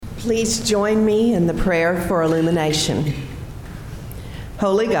Please join me in the prayer for illumination.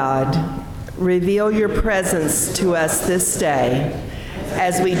 Holy God, reveal your presence to us this day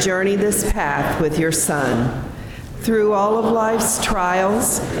as we journey this path with your Son. Through all of life's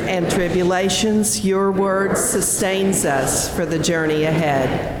trials and tribulations, your word sustains us for the journey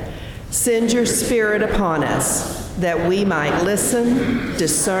ahead. Send your Spirit upon us that we might listen,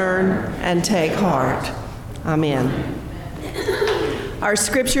 discern, and take heart. Amen. Our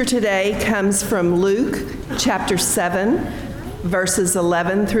scripture today comes from Luke chapter 7, verses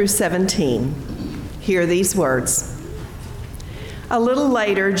 11 through 17. Hear these words. A little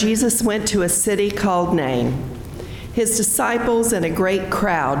later, Jesus went to a city called Nain. His disciples and a great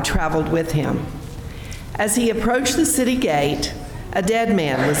crowd traveled with him. As he approached the city gate, a dead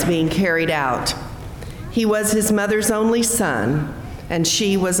man was being carried out. He was his mother's only son, and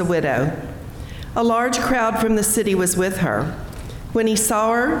she was a widow. A large crowd from the city was with her. When he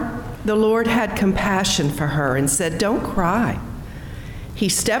saw her, the Lord had compassion for her and said, "Don't cry." He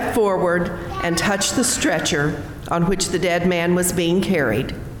stepped forward and touched the stretcher on which the dead man was being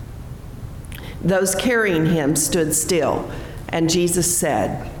carried. Those carrying him stood still, and Jesus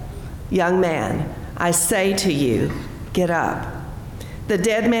said, "Young man, I say to you, get up." The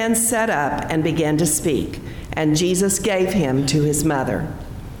dead man sat up and began to speak, and Jesus gave him to his mother.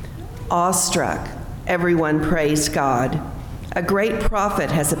 Awestruck, everyone praised God. "A great prophet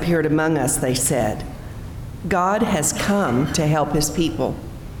has appeared among us," they said. God has come to help his people.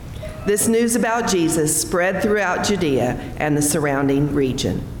 This news about Jesus spread throughout Judea and the surrounding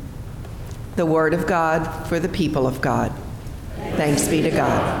region. The word of God for the people of God. Thanks be to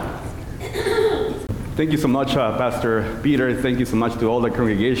God. Thank you so much, Pastor Peter. Thank you so much to all the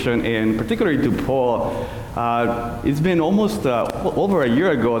congregation, and particularly to Paul. It's been almost over a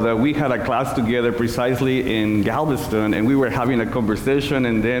year ago that we had a class together precisely in Galveston, and we were having a conversation,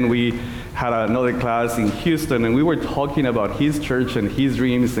 and then we had another class in Houston, and we were talking about his church and his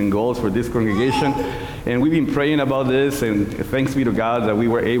dreams and goals for this congregation. And we've been praying about this, and thanks be to God that we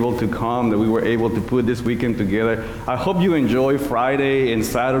were able to come, that we were able to put this weekend together. I hope you enjoy Friday and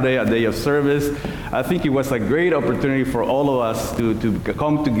Saturday, a day of service. I think it was a great opportunity for all of us to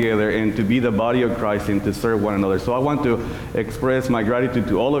come together and to be the body of Christ and to serve one another. So I want to express my gratitude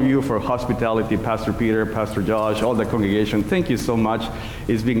to all of you for hospitality, Pastor Peter, Pastor Josh, all the congregation. Thank you so much.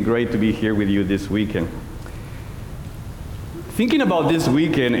 It's been great to be here with you this weekend. Thinking about this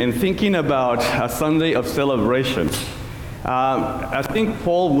weekend and thinking about a Sunday of celebration, I think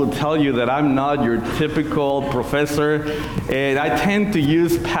Paul will tell you that I'm not your typical professor, and I tend to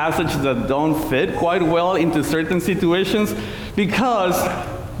use passages that don't fit quite well into certain situations, because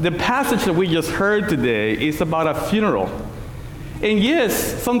the passage that we just heard today is about a funeral. And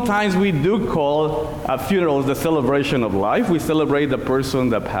yes, sometimes we do call funerals the celebration of life. We celebrate the person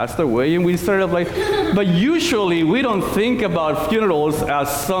that passed away, and we sort of but usually we don't think about funerals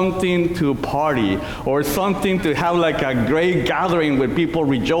as something to party or something to have like a great gathering where people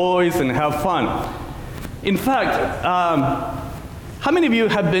rejoice and have fun. In fact, how many of you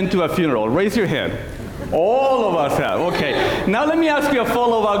have been to a funeral? Raise your hand. All of us have. Okay. Now let me ask you a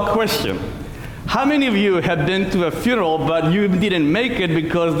follow-up question. How many of you have been to a funeral, but you didn't make it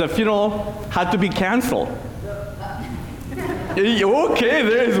because the funeral had to be canceled? Okay,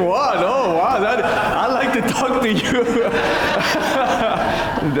 there's one. Oh, wow. I'd like to talk to you.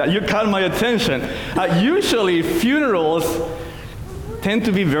 You caught my attention. Usually, funerals tend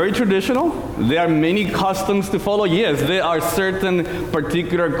to be very traditional. There are many customs to follow. Yes, there are certain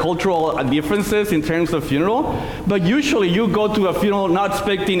particular cultural differences in terms of funeral, but usually you go to a funeral not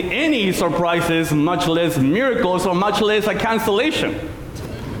expecting any surprises, much less miracles, or much less a cancellation.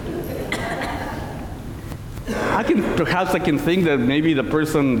 Perhaps I can think that maybe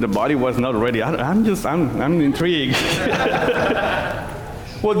the body was not ready. I'm intrigued.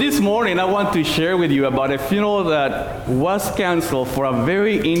 Well, this morning I want to share with you about a funeral that was canceled for a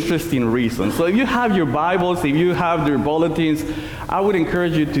very interesting reason. So if you have your Bibles, if you have your bulletins, I would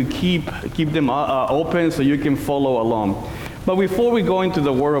encourage you to keep them open so you can follow along. But before we go into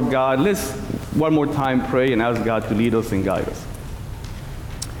the Word of God, let's one more time pray and ask God to lead us and guide us.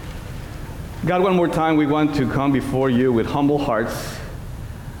 God, one more time we want to come before you with humble hearts,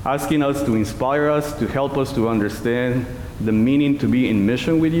 asking us to inspire us, to help us to understand the meaning to be in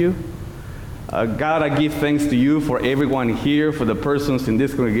mission with you. God, I give thanks to you for everyone here, for the persons in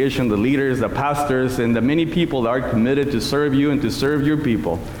this congregation, the leaders, the pastors, and the many people that are committed to serve you and to serve your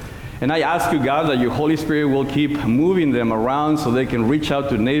people. And I ask you, God, that your Holy Spirit will keep moving them around so they can reach out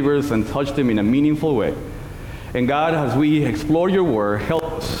to neighbors and touch them in a meaningful way. And God, as we explore your word, help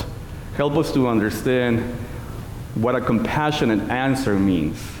us to understand what a compassionate answer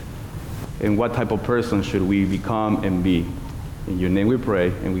means. and what type of person should we become and be. In your name we pray,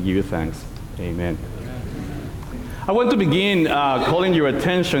 and we give you thanks. Amen. I want to begin calling your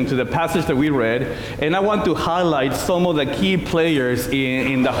attention to the passage that we read, and I want to highlight some of the key players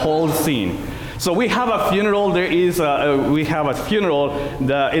in the whole scene. So we have a funeral. We have a funeral.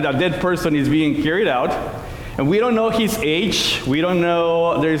 A dead person is being carried out, and we don't know his age. We don't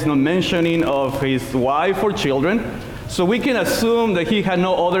know. There is no mentioning of his wife or children. So we can assume that he had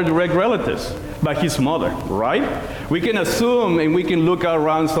no other direct relatives but his mother, right? We can assume, and we can look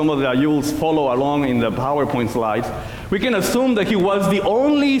around some of the, you'll follow along in the PowerPoint slides. We can assume that he was the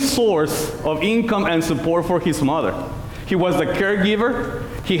only source of income and support for his mother. He was the caregiver.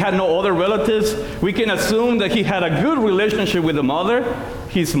 He had no other relatives. We can assume that he had a good relationship with the mother.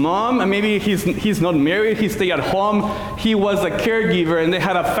 His mom, and maybe he's not married, he stayed at home. He was a caregiver, and they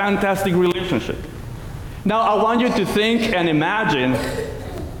had a fantastic relationship. Now, I want you to think and imagine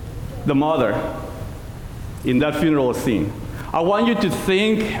the mother in that funeral scene. I want you to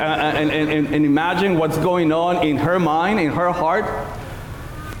think and imagine what's going on in her mind, in her heart.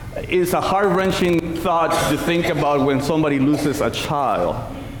 It's a heart-wrenching thought to think about when somebody loses a child.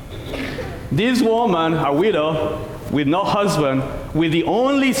 This woman, a widow, with no husband, with the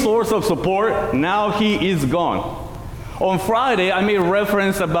only source of support, now he is gone. On Friday, I made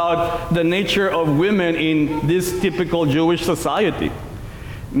reference about the nature of women in this typical Jewish society.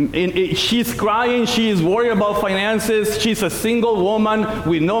 She's crying, she is worried about finances, she's a single woman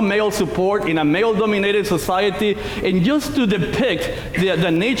with no male support in a male-dominated society. And just to depict the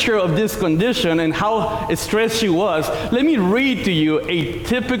nature of this condition and how stressed she was, let me read to you a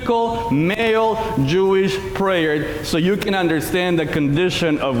typical male Jewish prayer so you can understand the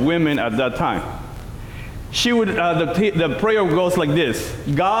condition of women at that time. She would, the prayer goes like this: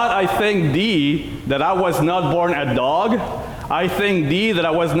 God, I thank thee that I was not born a dog. I thank thee that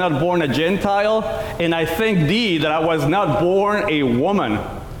I was not born a Gentile. And I thank thee that I was not born a woman.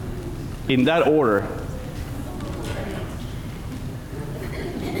 In that order.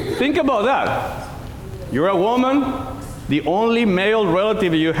 Think about that. You're a woman. The only male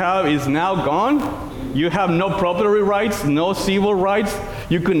relative you have is now gone. You have no property rights, no civil rights.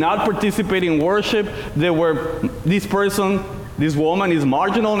 You could not participate in worship. This woman is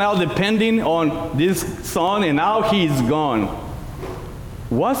marginal now, depending on this son, and now he's gone.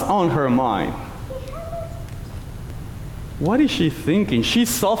 What's on her mind? What is she thinking? She's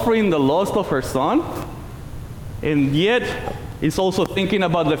suffering the loss of her son, and yet is also thinking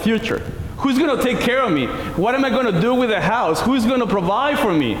about the future. Who's going to take care of me? What am I going to do with the house? Who's going to provide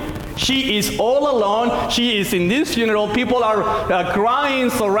for me? She is all alone. She is in this funeral. People are crying,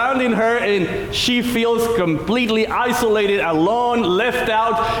 surrounding her, and she feels completely isolated, alone, left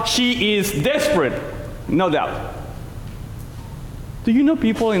out. She is desperate, no doubt. Do you know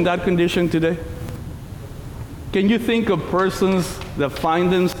people in that condition today? Can you think of persons that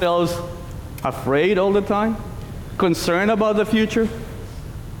find themselves afraid all the time, concerned about the future?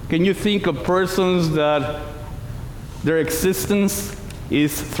 Can you think of persons that their existence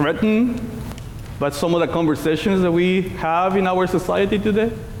is threatened by some of the conversations that we have in our society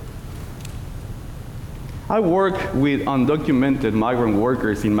today? I work with undocumented migrant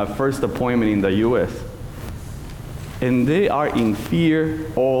workers in my first appointment in the U.S., and they are in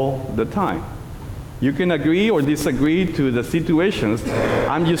fear all the time. You can agree or disagree to the situations.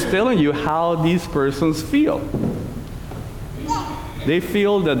 I'm just telling you how these persons feel. They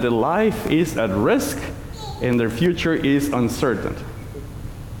feel that their life is at risk and their future is uncertain.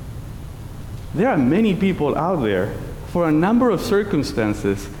 There are many people out there, for a number of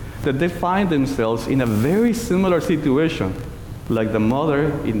circumstances, that they find themselves in a very similar situation, like the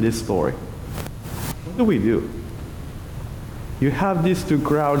mother in this story. What do we do? You have these two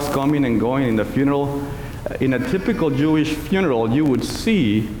crowds coming and going in the funeral. In a typical Jewish funeral, you would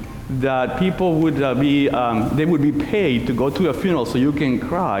see that people would they would be paid to go to a funeral so you can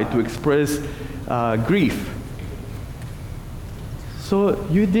cry, to express grief. So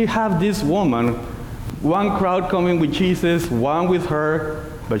you did have this woman, one crowd coming with Jesus, one with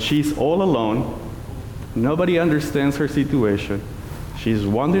her, but she's all alone. Nobody understands her situation. She's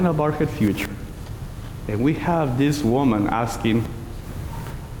wondering about her future. And we have this woman asking,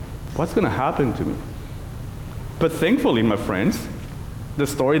 what's going to happen to me? But thankfully, my friends, the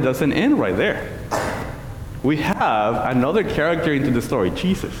story doesn't end right there. We have another character into the story,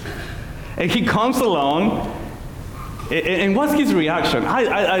 Jesus. And he comes along, and what's his reaction?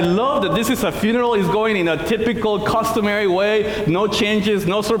 I love that this is a funeral. He's going in a typical, customary way. No changes,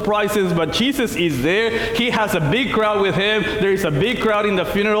 no surprises, but Jesus is there. He has a big crowd with him. There is a big crowd in the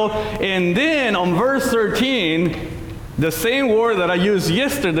funeral. And then on verse 13, The same word that I used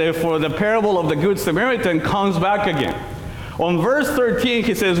yesterday for the parable of the Good Samaritan comes back again. On verse 13,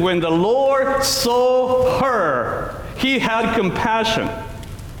 he says, when the Lord saw her, he had compassion.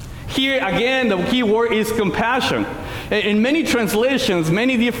 Here again, the key word is compassion. In many translations,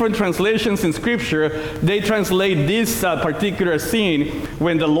 many different translations in Scripture, they translate this particular scene.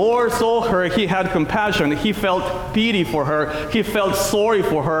 When the Lord saw her, he had compassion. He felt pity for her. He felt sorry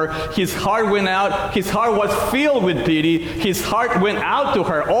for her. His heart went out. His heart was filled with pity. His heart went out to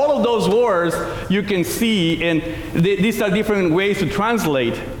her. All of those words you can see, and these are different ways to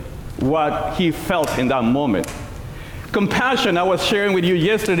translate what he felt in that moment. Compassion, I was sharing with you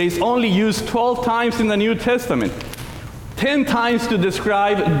yesterday, is only used 12 times in the New Testament. 10 times to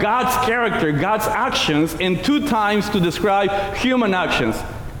describe God's character, God's actions, and 2 times to describe human actions.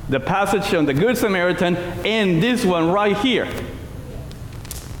 The passage on the Good Samaritan and this one right here.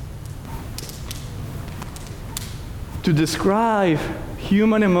 To describe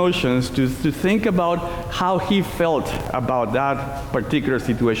human emotions, to think about how he felt about that particular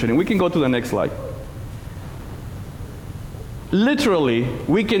situation. And we can go to the next slide. Literally,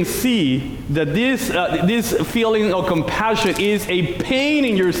 we can see that this feeling of compassion is a pain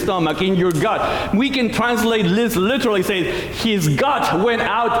in your stomach, in your gut. We can translate this literally, say his gut went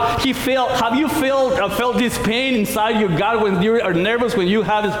out. He felt. Have you felt this pain inside your gut when you are nervous, when you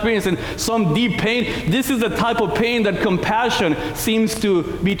have experienced some deep pain? This is the type of pain that compassion seems to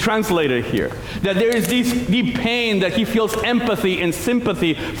be translated here. That there is this deep pain, that he feels empathy and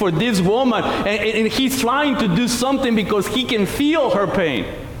sympathy for this woman, and he's trying to do something because he can feel her pain.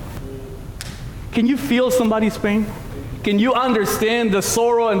 Can you feel somebody's pain? Can you understand the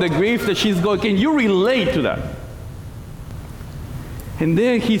sorrow and the grief that she's going? Can you relate to that? And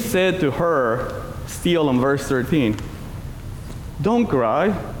then he said to her, still in verse 13, don't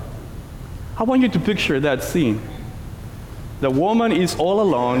cry. I want you to picture that scene. The woman is all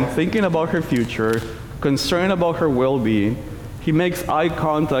alone, thinking about her future, concerned about her well-being. He makes eye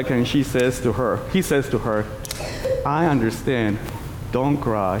contact and he says to her, I understand. Don't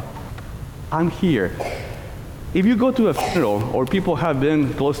cry. I'm here. If you go to a funeral, or people have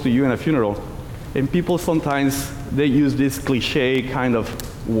been close to you in a funeral, and people sometimes, they use this cliche kind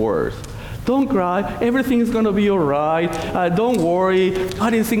of words. Don't cry. Everything is going to be all right. Don't worry.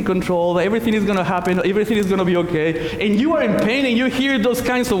 God is in control. Everything is going to happen. Everything is going to be okay. And you are in pain and you hear those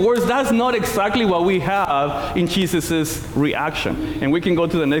kinds of words. That's not exactly what we have in Jesus' reaction. And we can go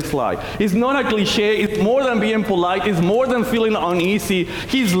to the next slide. It's not a cliche. It's more than being polite. It's more than feeling uneasy.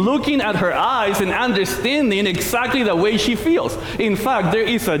 He's looking at her eyes and understanding exactly the way she feels. In fact, there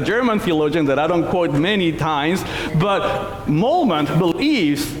is a German theologian that I don't quote many times, but Moltmann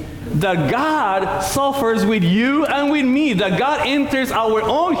believes that God suffers with you and with me, that God enters our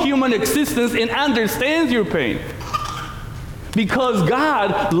own human existence and understands your pain. Because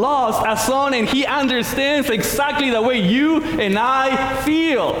God lost a son and he understands exactly the way you and I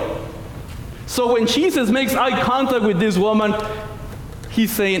feel. So when Jesus makes eye contact with this woman,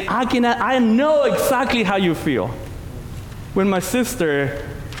 he's saying, I know exactly how you feel. When my sister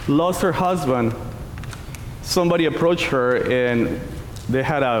lost her husband, somebody approached her and they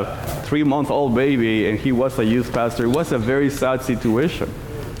had a 3-month-old baby, and he was a youth pastor. It was a very sad situation.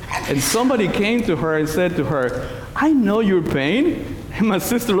 And somebody came to her and said to her, I know your pain. And my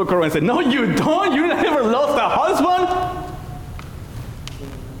sister looked around and said, no, you don't. You never lost a husband.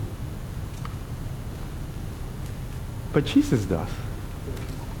 But Jesus does.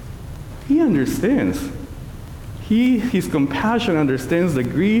 He understands. His compassion understands the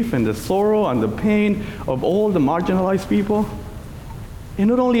grief and the sorrow and the pain of all the marginalized people. He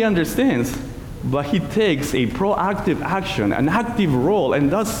not only understands, but he takes a proactive action, an active role,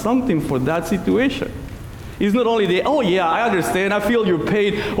 and does something for that situation. It's not only oh yeah, I understand, I feel your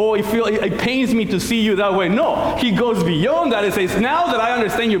pain, it pains me to see you that way. No, he goes beyond that and says, now that I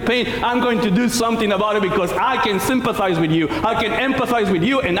understand your pain, I'm going to do something about it because I can sympathize with you, I can empathize with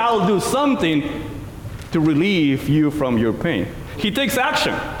you, and I'll do something to relieve you from your pain. He takes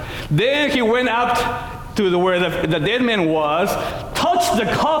action. Then he went up to where the dead man was, touched the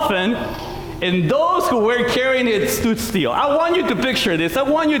coffin, and those who were carrying it stood still. I want you to picture this. I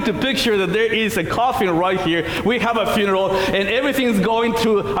want you to picture that there is a coffin right here. We have a funeral, and everything is going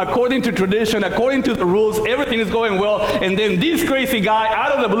through according to tradition, according to the rules. Everything is going well, and then this crazy guy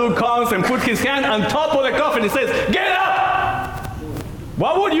out of the blue comes and puts his hand on top of the coffin and says, "Get up!"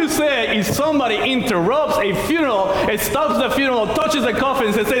 What would you say if somebody interrupts a funeral and stops the funeral, touches the coffin,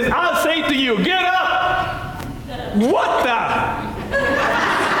 and says, "I'll say to you, get up"? What the?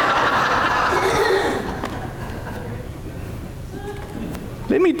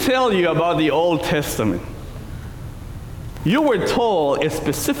 Let me tell you about the Old Testament. You were told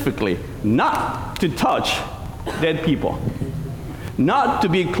specifically not to touch dead people, not to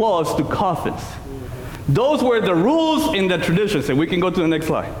be close to coffins. Those were the rules in the traditions. And we can go to the next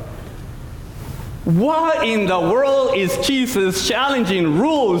slide. Why in the world is Jesus challenging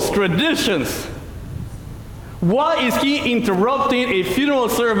rules, traditions? Why is he interrupting a funeral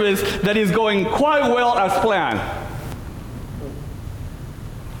service that is going quite well as planned?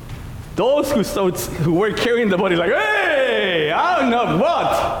 Those who were carrying the body like, hey, I don't know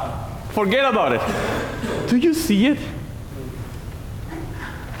what. Forget about it. Do you see it?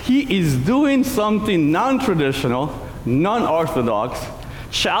 He is doing something non-traditional, non-orthodox,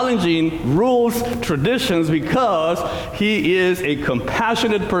 challenging rules, traditions, because he is a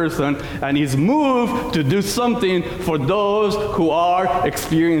compassionate person and he's moved to do something for those who are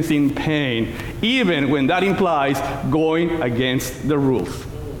experiencing pain, even when that implies going against the rules.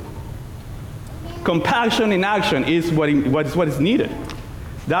 Compassion in action is what is needed.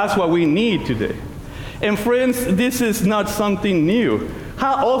 That's what we need today. And friends, this is not something new.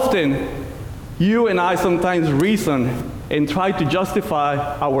 How often you and I sometimes reason and try to justify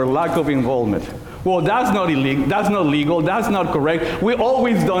our lack of involvement. Well, that's not illegal, that's not legal, that's not correct. We've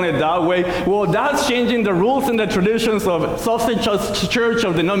always done it that way. Well, that's changing the rules and the traditions of Sausage Church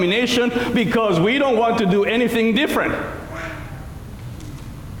of denomination because we don't want to do anything different.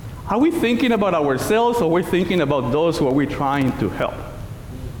 Are we thinking about ourselves or are we thinking about those who are we trying to help?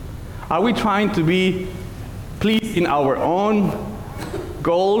 Are we trying to be pleasing our own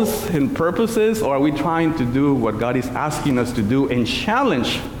goals and purposes, or are we trying to do what God is asking us to do and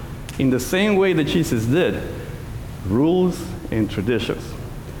challenge in the same way that Jesus did, rules and traditions?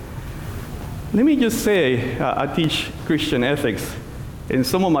 Let me just say, I teach Christian ethics, and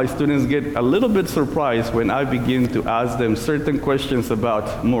some of my students get a little bit surprised when I begin to ask them certain questions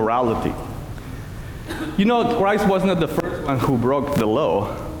about morality. You know, Christ was not the first one who broke the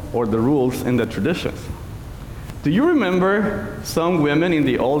law or the rules and the traditions. Do you remember some women in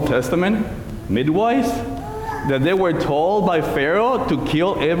the Old Testament, midwives, that they were told by Pharaoh to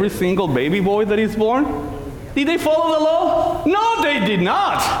kill every single baby boy that is born? Did they follow the law? No, they did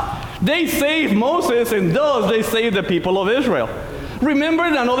not. They saved Moses, and thus they saved the people of Israel. Remember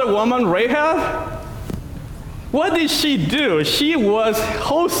another woman, Rahab? What did she do? She was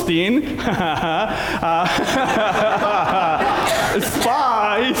hosting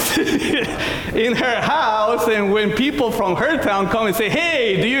spies in her house, and when people from her town come and say,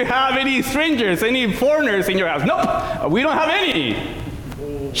 hey, do you have any strangers, any foreigners in your house? Nope, we don't have any.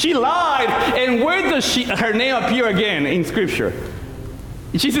 She lied, and where does her name appear again in Scripture?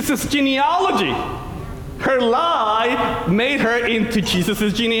 Jesus' genealogy. Her lie made her into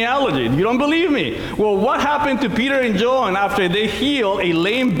Jesus' genealogy. You don't believe me? Well, what happened to Peter and John after they healed a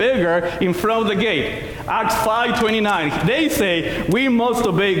lame beggar in front of the gate? Acts 5:29. They say, we must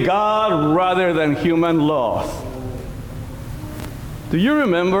obey God rather than human laws. Do you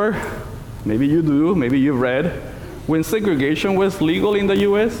remember, maybe you do, maybe you've read, when segregation was legal in the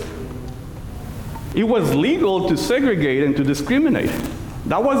U.S.? It was legal to segregate and to discriminate.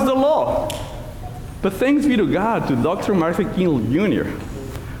 That was the law. But thanks be to God, to Dr. Martin King Jr.,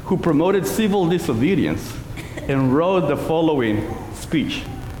 who promoted civil disobedience and wrote the following speech.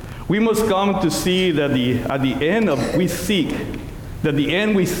 We must come to see that the end we seek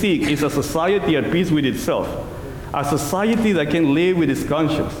is a society at peace with itself, a society that can live with its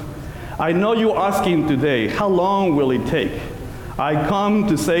conscience. I know you're asking today, how long will it take? I come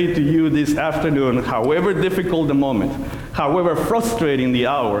to say to you this afternoon, however difficult the moment, however frustrating the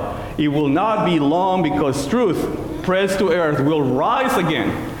hour, it will not be long because truth, pressed to earth, will rise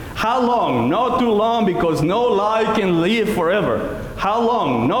again. How long? Not too long, because no lie can live forever. How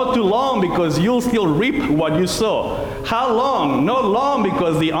long? Not too long, because you'll still reap what you sow. How long? Not long,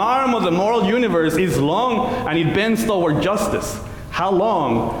 because the arm of the moral universe is long and it bends toward justice. How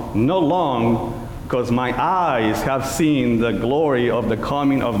long? Not long, because my eyes have seen the glory of the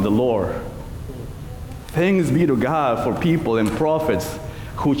coming of the Lord. Thanks be to God for people and prophets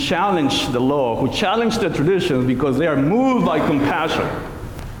who challenge the law, who challenge the traditions because they are moved by compassion.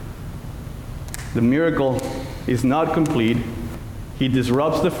 The miracle is not complete. He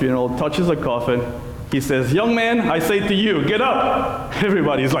disrupts the funeral, touches a coffin. He says, young man, I say to you, get up.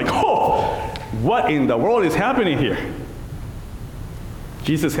 Everybody's like, oh, what in the world is happening here?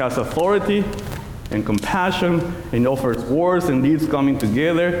 Jesus has authority and compassion and offers words and deeds coming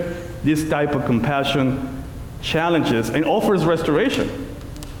together. This type of compassion challenges and offers restoration.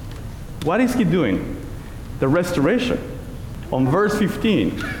 What is he doing? The restoration. On verse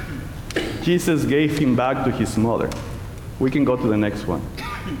 15, Jesus gave him back to his mother. We can go to the next one.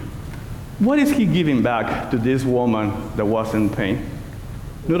 What is he giving back to this woman that was in pain?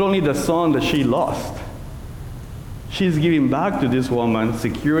 Not only the son that she lost, she's giving back to this woman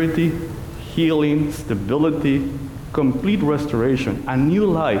security, healing, stability, complete restoration, a new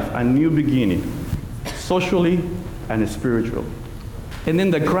life, a new beginning, socially and spiritually. And then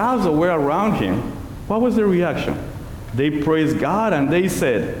the crowds that were around him, what was their reaction? They praised God and they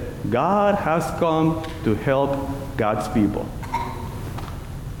said, God has come to help God's people.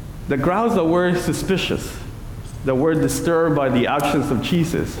 The crowds that were suspicious, that were disturbed by the actions of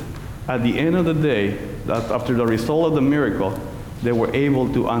Jesus, at the end of the day, after the result of the miracle, they were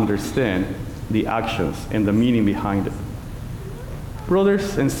able to understand the actions and the meaning behind it.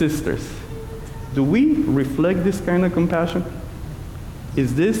 Brothers and sisters, do we reflect this kind of compassion?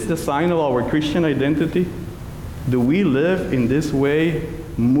 Is this the sign of our Christian identity? Do we live in this way,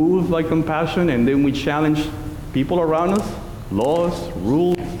 moved by compassion, and then we challenge people around us, laws,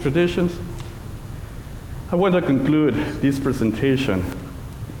 rules, traditions? I want to conclude this presentation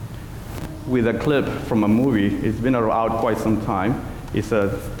with a clip from a movie. It's been out quite some time. It's a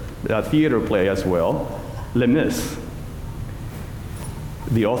theater play as well, Les Mis.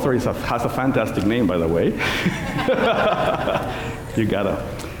 The author has a fantastic name, by the way. You gotta.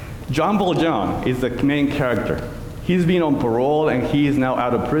 Jean Valjean is the main character. He's been on parole and he is now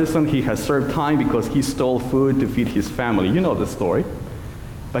out of prison. He has served time because he stole food to feed his family. You know the story.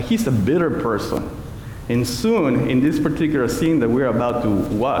 But he's a bitter person. And soon, in this particular scene that we're about to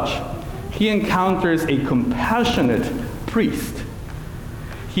watch, he encounters a compassionate priest.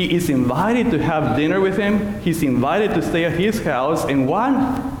 He is invited to have dinner with him. He's invited to stay at his house. And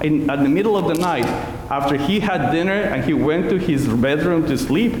at the middle of the night, after he had dinner and he went to his bedroom to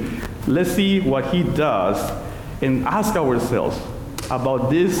sleep, let's see what he does and ask ourselves about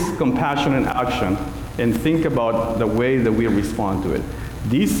this compassionate action and think about the way that we respond to it.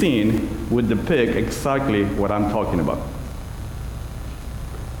 This scene would depict exactly what I'm talking about.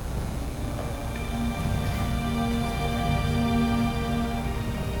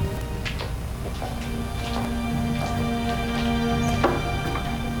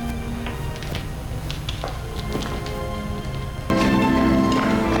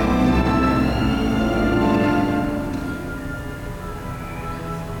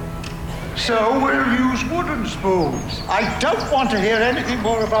 So we'll use wooden spoons. I don't want to hear anything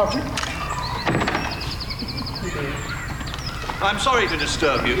more about it. I'm sorry to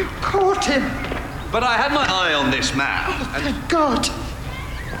disturb you, Caught him. but I had my eye on this man. Thank God.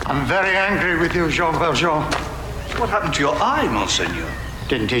 I'm very angry with you, Jean Valjean. What happened to your eye, Monseigneur?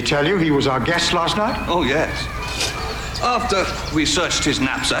 Didn't he tell you he was our guest last night? Oh, yes. After we searched his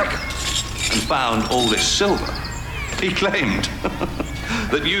knapsack and found all this silver, he claimed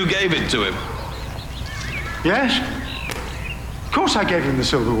that you gave it to him. Yes. Of course I gave him the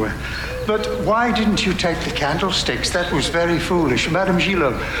silverware. But why didn't you take the candlesticks? That was very foolish. Madame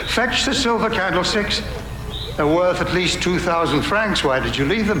Gillot, fetch the silver candlesticks. They're worth at least 2,000 francs. Why did you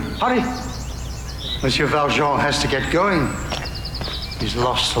leave them? Hurry. Monsieur Valjean has to get going. He's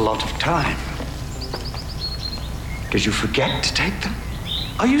lost a lot of time. Did you forget to take them?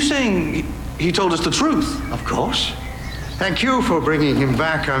 Are you saying he told us the truth? Of course. Thank you for bringing him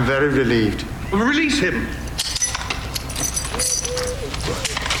back. I'm very relieved. Release him.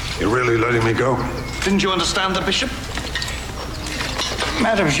 You're really letting me go? Didn't you understand the bishop?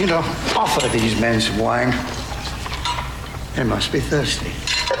 Madame Gillot, offer these men some wine. They must be thirsty.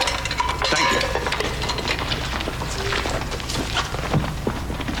 Thank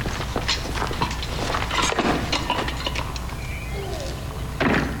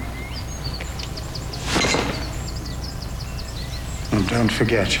you. And don't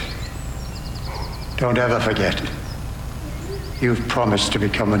forget. Don't ever forget. You've promised to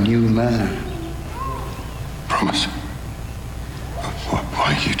become a new man. Promise?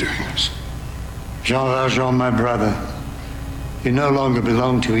 Why are you doing this? Jean Valjean, my brother, you no longer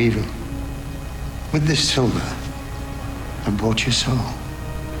belong to evil. With this silver, I bought your soul.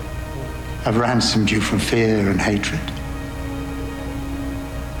 I've ransomed you from fear and hatred.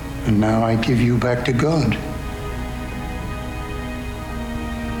 And now I give you back to God.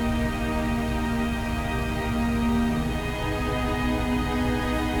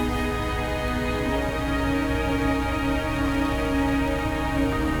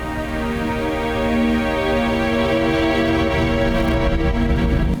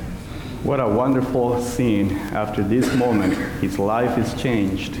 What a wonderful scene. After this moment, his life is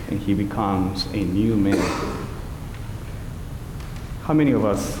changed and he becomes a new man. How many of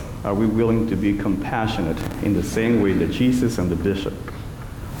us are we willing to be compassionate in the same way that Jesus and the bishop?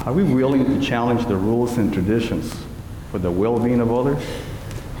 Are we willing to challenge the rules and traditions for the well-being of others?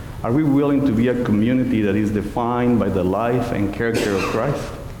 Are we willing to be a community that is defined by the life and character of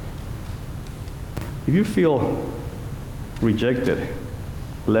Christ? If you feel rejected,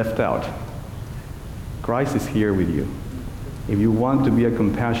 left out, Christ is here with you. If you want to be a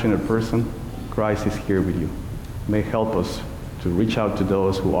compassionate person, Christ is here with you. May help us to reach out to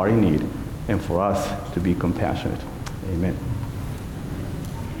those who are in need and for us to be compassionate. Amen.